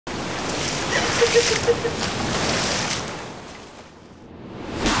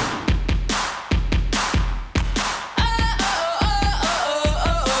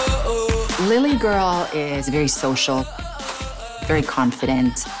Lilly girl is very social, very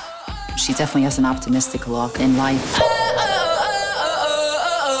confident. She definitely has an optimistic look in life.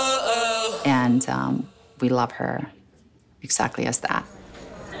 And we love her exactly as that.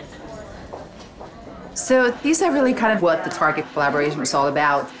 So these are really kind of what the Target collaboration was all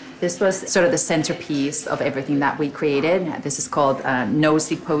about. This was sort of the centerpiece of everything that we created. This is called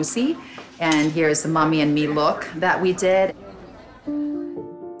Nosy Posy. And here's the Mommy and Me look that we did.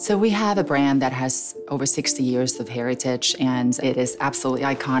 So we have a brand that has over 60 years of heritage, and it is absolutely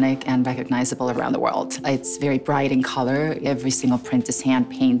iconic and recognizable around the world. It's very bright in color. Every single print is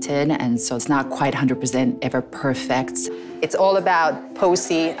hand-painted, and so it's not quite 100% ever perfect. It's all about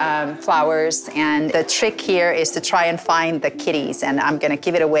posy flowers, and the trick here is to try and find the kitties, and I'm gonna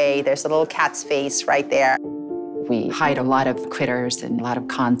give it away. There's a little cat's face right there. We hide a lot of critters and a lot of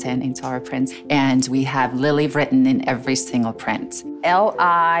content into our prints, and we have Lilly written in every single print.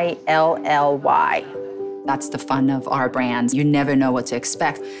 L-I-L-L-Y. That's the fun of our brand. You never know what to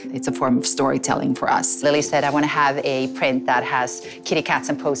expect. It's a form of storytelling for us. Lilly said, I want to have a print that has kitty cats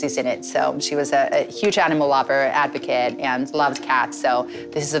and posies in it. So she was a huge animal lover, advocate, and loved cats. So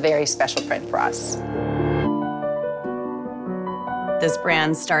this is a very special print for us. This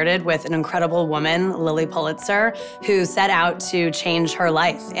brand started with an incredible woman, Lilly Pulitzer, who set out to change her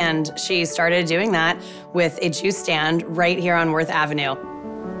life. And she started doing that with a juice stand right here on Worth Avenue.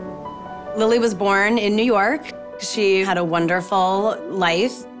 Lilly was born in New York. She had a wonderful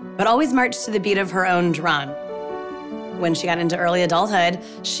life, but always marched to the beat of her own drum. When she got into early adulthood,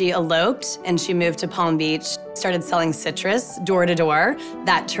 she eloped and she moved to Palm Beach, started selling citrus door to door.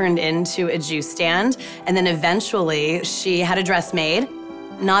 That turned into a juice stand. And then eventually she had a dress made.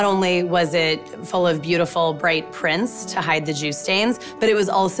 Not only was it full of beautiful, bright prints to hide the juice stains, but it was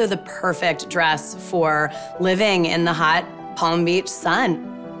also the perfect dress for living in the hot Palm Beach sun.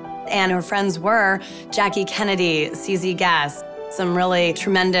 And her friends were Jackie Kennedy, CZ Guess, some really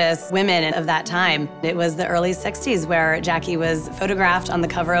tremendous women of that time. It was the early 60s where Jackie was photographed on the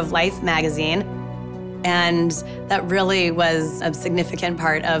cover of Life magazine. And that really was a significant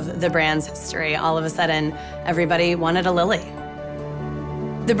part of the brand's history. All of a sudden, everybody wanted a Lilly.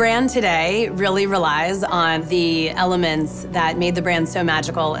 The brand today really relies on the elements that made the brand so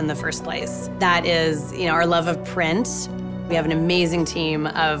magical in the first place. That is, our love of print. We have an amazing team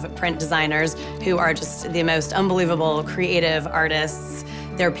of print designers who are just the most unbelievable creative artists.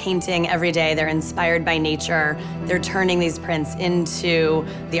 They're painting every day. They're inspired by nature. They're turning these prints into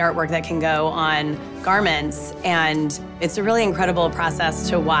the artwork that can go on garments. And it's a really incredible process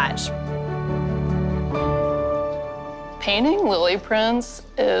to watch. Painting Lilly prints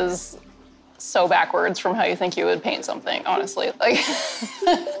is so backwards from how you think you would paint something, honestly.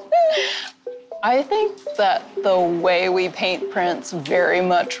 I think that the way we paint prints very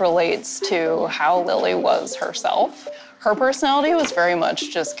much relates to how Lilly was herself. Her personality was very much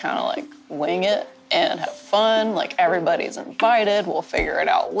just kind of like wing it and have fun. Like, everybody's invited, we'll figure it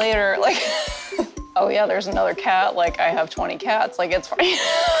out later. Like, oh yeah, there's another cat. Like, I have 20 cats. Like, it's fine.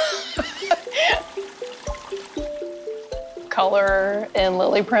 Color in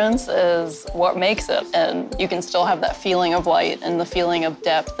Lilly prints is what makes it. And you can still have that feeling of light and the feeling of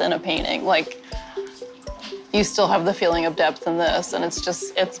depth in a painting. Like, you still have the feeling of depth in this, and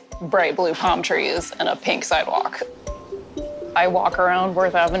it's bright blue palm trees and a pink sidewalk. I walk around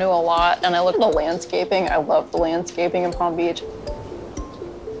Worth Avenue a lot, and I look at the landscaping. I love the landscaping in Palm Beach.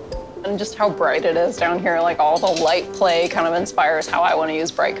 And just how bright it is down here, like all the light play kind of inspires how I want to use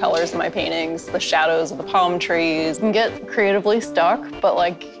bright colors in my paintings, the shadows of the palm trees. You can get creatively stuck, but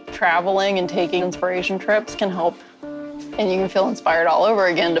like traveling and taking inspiration trips can help, and you can feel inspired all over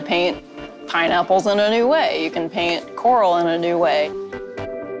again to paint pineapples in a new way. You can paint coral in a new way.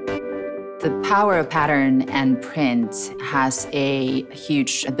 The power of pattern and print has a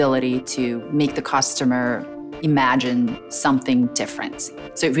huge ability to make the customer imagine something different.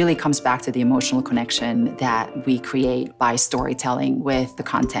 So it really comes back to the emotional connection that we create by storytelling with the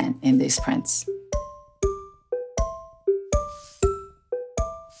content in these prints.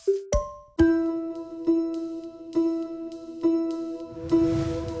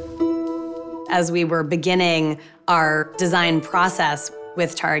 As we were beginning our design process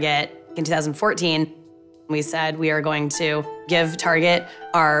with Target in 2014, we said we are going to give Target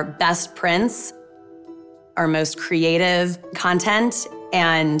our best prints, our most creative content,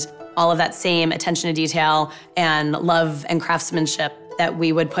 and all of that same attention to detail and love and craftsmanship that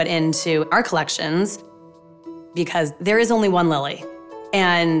we would put into our collections, because there is only one Lilly.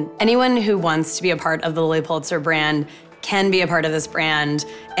 And anyone who wants to be a part of the Lilly Pulitzer brand can be a part of this brand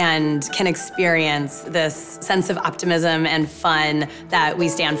and can experience this sense of optimism and fun that we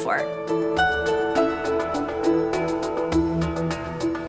stand for.